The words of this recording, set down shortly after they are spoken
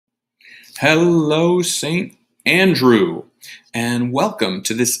Hello, St. Andrew, and welcome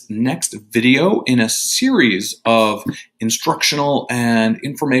to this next video in a series of instructional and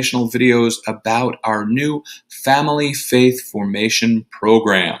informational videos about our new Family Faith Formation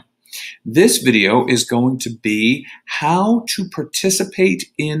program. This video is going to be how to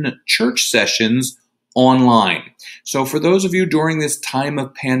participate in church sessions online. So for those of you during this time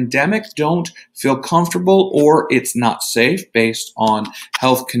of pandemic don't feel comfortable or it's not safe based on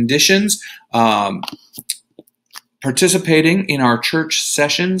health conditions, participating in our church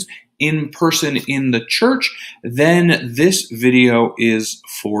sessions in person in the church, then this video is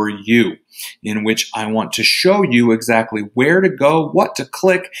for you, in which I want to show you exactly where to go, what to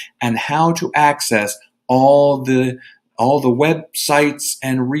click, and how to access all the websites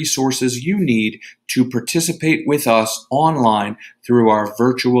and resources you need to participate with us online through our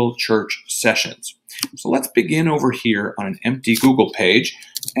virtual church sessions. So let's begin over here on an empty Google page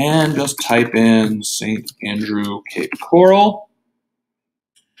and just type in St. Andrew Cape Coral.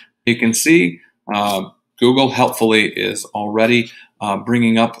 You can see Google helpfully is already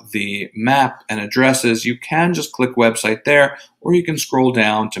bringing up the map and addresses. You can just click website there, or you can scroll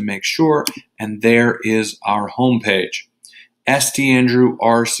down to make sure, and there is our homepage.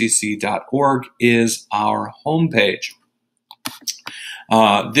 standrewrcc.org is our homepage.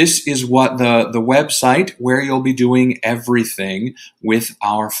 This is what the website where you'll be doing everything with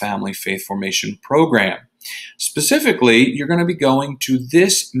our Family Faith Formation program. Specifically, you're going to be going to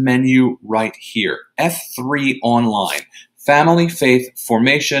this menu right here, F3 Online. Family Faith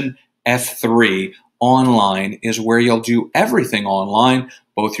Formation F3 Online is where you'll do everything online,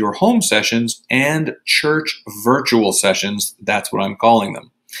 both your home sessions and church virtual sessions. That's what I'm calling them.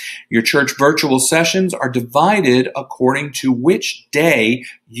 Your church virtual sessions are divided according to which day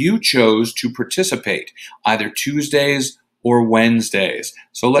you chose to participate, either Tuesdays or Wednesdays.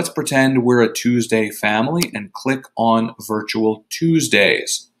 So let's pretend we're a Tuesday family and click on Virtual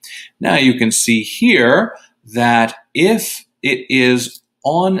Tuesdays. Now you can see here that if it is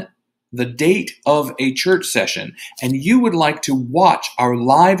on the date of a church session and you would like to watch our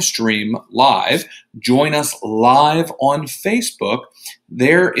live stream live, join us live on Facebook,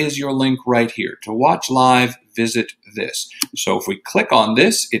 there is your link right here. To watch live, visit this. So if we click on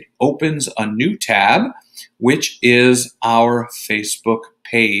this, it opens a new tab, which is our Facebook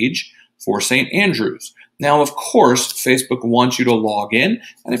page for St. Andrews. Now, of course, Facebook wants you to log in,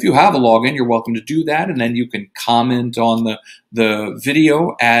 and if you have a login, you're welcome to do that, and then you can comment on the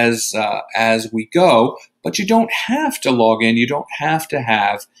video as we go, but you don't have to log in. You don't have to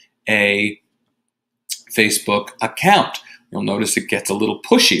have a Facebook account. You'll notice it gets a little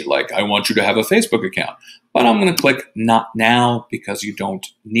pushy, like, I want you to have a Facebook account, but I'm going to click Not Now because you don't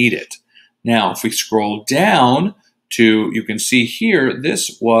need it. Now, if we scroll down to, you can see here,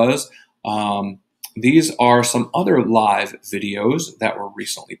 this was these are some other live videos that were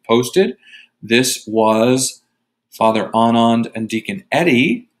recently posted. This was Father Anand and Deacon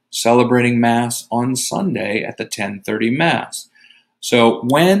Eddie celebrating Mass on Sunday at the 10:30 Mass. So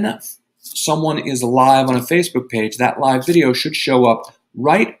when someone is live on a Facebook page, that live video should show up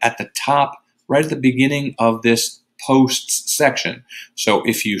right at the top, right at the beginning of this posts section. So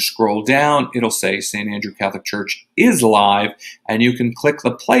if you scroll down, it'll say St. Andrew Catholic Church is live, and you can click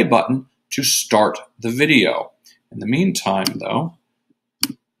the play button to start the video. In the meantime, though,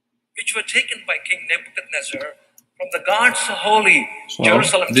 which were taken by King Nebuchadnezzar from the God's holy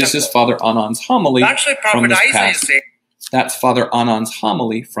Jerusalem this temple. is Father Anand's homily from this past. That's Father Anand's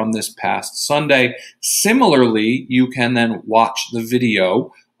homily from this past Sunday. Similarly, you can then watch the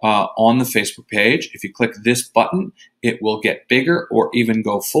video on the Facebook page. If you click this button, it will get bigger or even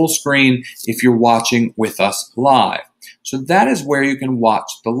go full screen if you're watching with us live. So that is where you can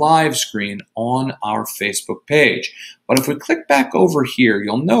watch the live screen on our Facebook page. But if we click back over here,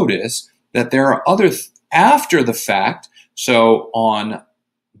 you'll notice that there are other after the fact. So on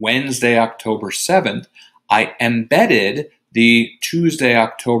Wednesday, October 7th, I embedded the Tuesday,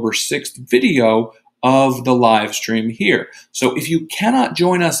 October 6th video of the live stream here. So if you cannot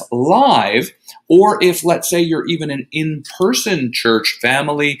join us live, or if, let's say, you're even an in-person church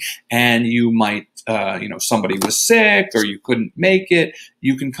family and you might, somebody was sick or you couldn't make it,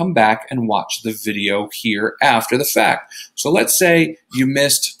 you can come back and watch the video here after the fact. So let's say you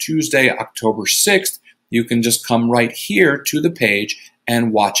missed Tuesday, October 6th, you can just come right here to the page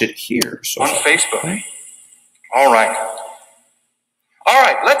and watch it here. So on Facebook. Okay. All right,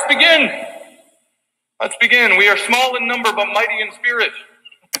 let's begin. Let's begin. We are small in number, but mighty in spirit.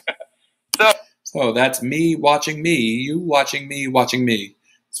 So that's me watching me, you watching me, watching me.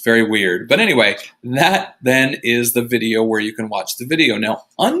 It's very weird. But anyway, that then is the video where you can watch the video. Now,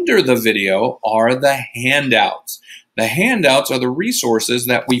 under the video are the handouts. The handouts are the resources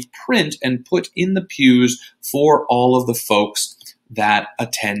that we print and put in the pews for all of the folks that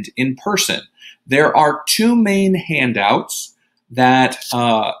attend in person. There are two main handouts that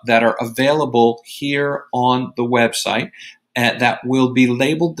are available here on the website that will be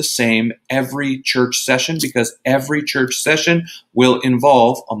labeled the same every church session, because every church session will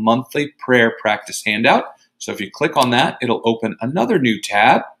involve a monthly prayer practice handout. So if you click on that, it'll open another new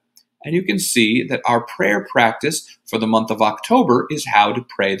tab, and you can see that our prayer practice for the month of October is how to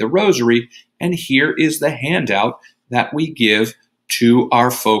pray the rosary, and here is the handout that we give to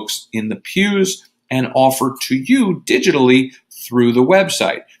our folks in the pews and offer to you digitally through the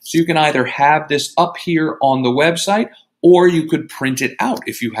website. So you can either have this up here on the website, or you could print it out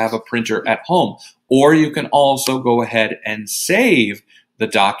if you have a printer at home. Or you can also go ahead and save the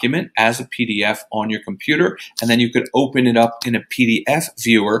document as a PDF on your computer, and then you could open it up in a PDF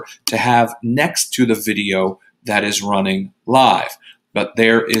viewer to have next to the video that is running live. But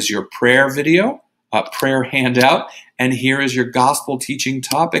there is your prayer video, prayer handout, and here is your gospel teaching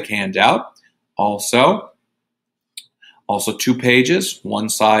topic handout. Also 2 pages, one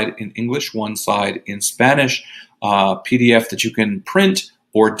side in English, one side in Spanish, PDF that you can print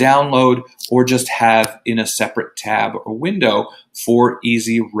or download or just have in a separate tab or window for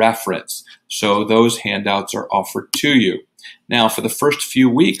easy reference. So those handouts are offered to you. Now, for the first few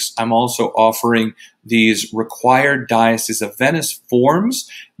weeks, I'm also offering these required Diocese of Venice forms,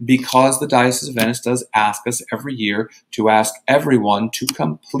 because the Diocese of Venice does ask us every year to ask everyone to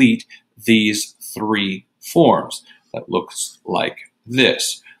complete these 3 forms. That looks like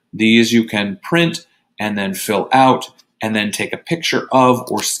this. These you can print and then fill out and then take a picture of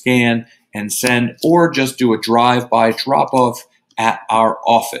or scan and send, or just do a drive-by drop-off at our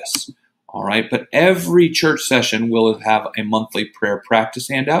office. All right, but every church session will have a monthly prayer practice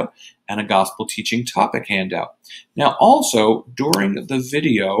handout and a gospel teaching topic handout. Now, also, during the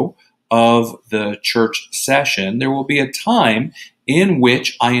video of the church session, there will be a time in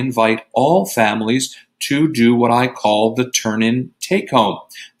which I invite all families to do what I call the turn-in take-home.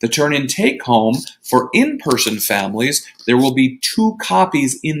 The turn-in take-home for in-person families, there will be 2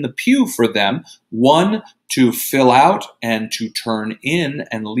 copies in the pew for them, one to fill out and to turn in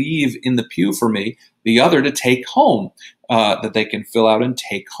and leave in the pew for me, the other to take home, that they can fill out and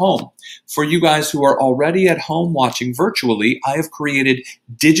take home. For you guys who are already at home watching virtually, I have created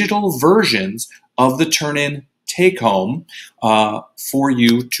digital versions of the turn-in take-home for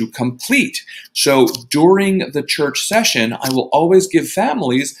you to complete. So during the church session, I will always give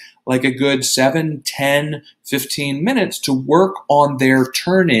families like a good 7, 10, 15 minutes to work on their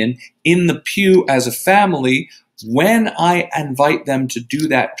turn-in the pew as a family. When I invite them to do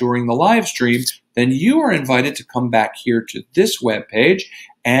that during the live stream, then you are invited to come back here to this web page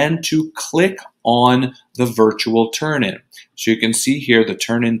and to click on the virtual turn-in. So you can see here the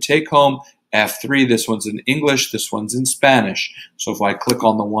turn-in take-home, F3, this one's in English, this one's in Spanish. So if I click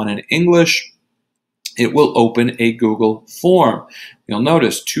on the one in English, it will open a Google form. You'll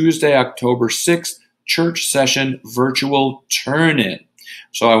notice Tuesday, October 6th, church session virtual turn-in.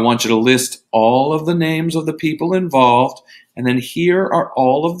 So I want you to list all of the names of the people involved, and then here are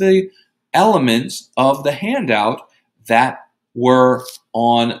all of the elements of the handout that were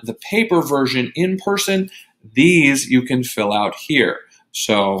on the paper version in person. These you can fill out here.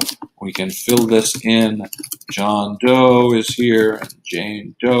 So we can fill this in. John Doe is here, and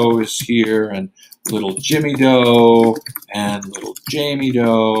Jane Doe is here, and little Jimmy Doe and little Jamie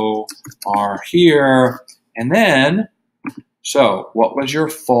Doe are here. And then, so what was your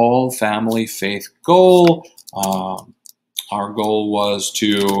fall family faith goal? Our goal was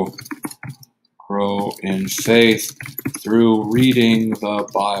to grow in faith through reading the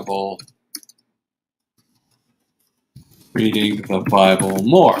Bible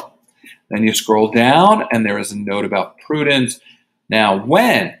more. Then you scroll down and there is a note about prudence. Now,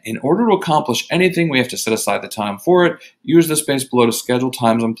 in order to accomplish anything, we have to set aside the time for it. Use the space below to schedule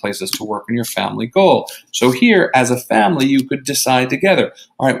times and places to work on your family goal. So here, as a family, you could decide together,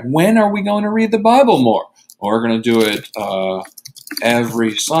 all right, when are we going to read the Bible more? Well, we're going to do it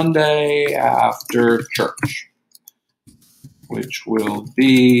every Sunday after church, which will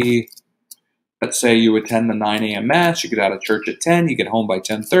be, let's say you attend the 9 a.m. Mass, you get out of church at 10, you get home by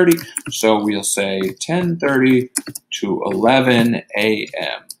 10:30, so we'll say 10:30 to 11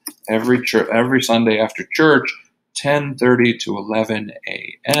 a.m. Every Sunday after church, 10:30 to 11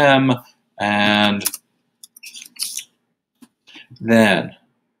 a.m. And then,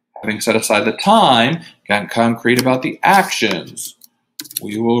 having set aside the time, get concrete about the actions.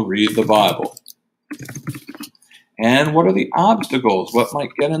 we will read the Bible. And what are the obstacles? What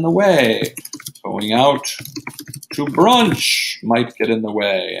might get in the way? Going out to brunch might get in the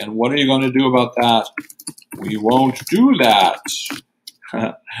way. And what are you going to do about that? We won't do that.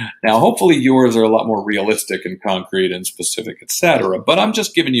 Now, hopefully yours are a lot more realistic and concrete and specific, etc. But I'm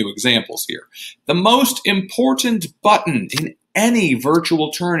just giving you examples here. The most important button in any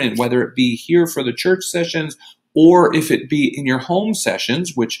virtual turn-in, whether it be here for the church sessions or if it be in your home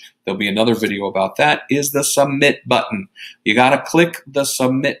sessions, which there'll be another video about that, is the submit button. You got to click the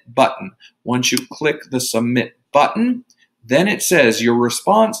submit button. Once you click the submit button, then it says your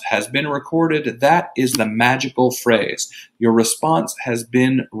response has been recorded. That is the magical phrase. Your response has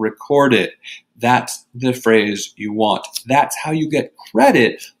been recorded. That's the phrase you want. That's how you get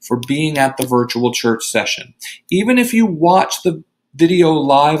credit for being at the virtual church session. Even if you watch the video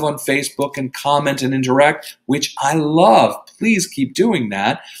live on Facebook and comment and interact, which I love, please keep doing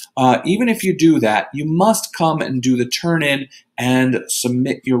that. Even if you do that, you must come and do the turn-in and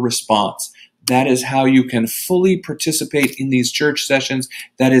submit your response. That is how you can fully participate in these church sessions.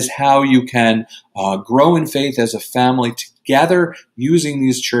 That is how you can grow in faith as a family together using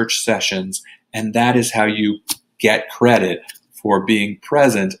these church sessions. And that is how you get credit for being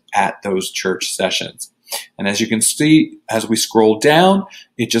present at those church sessions. And as you can see, as we scroll down,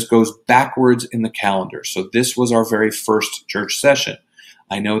 it just goes backwards in the calendar. So this was our very first church session.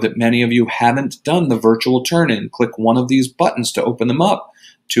 I know that many of you haven't done the virtual turn-in. Click one of these buttons to open them up,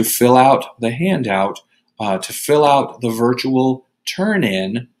 to fill out the handout, to fill out the virtual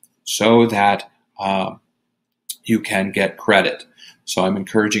turn-in so that you can get credit. So I'm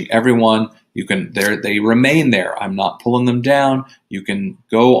encouraging everyone, they remain there. I'm not pulling them down. You can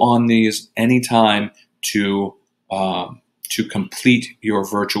go on these anytime to complete your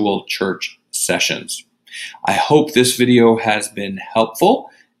virtual church sessions. I hope this video has been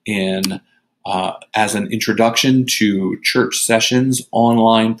helpful as an introduction to church sessions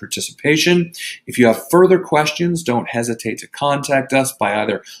online participation. If you have further questions, don't hesitate to contact us by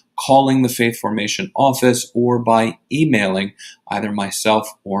either calling the Faith Formation office or by emailing either myself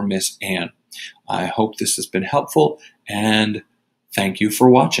or Miss Ann. I hope this has been helpful, and thank you for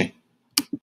watching.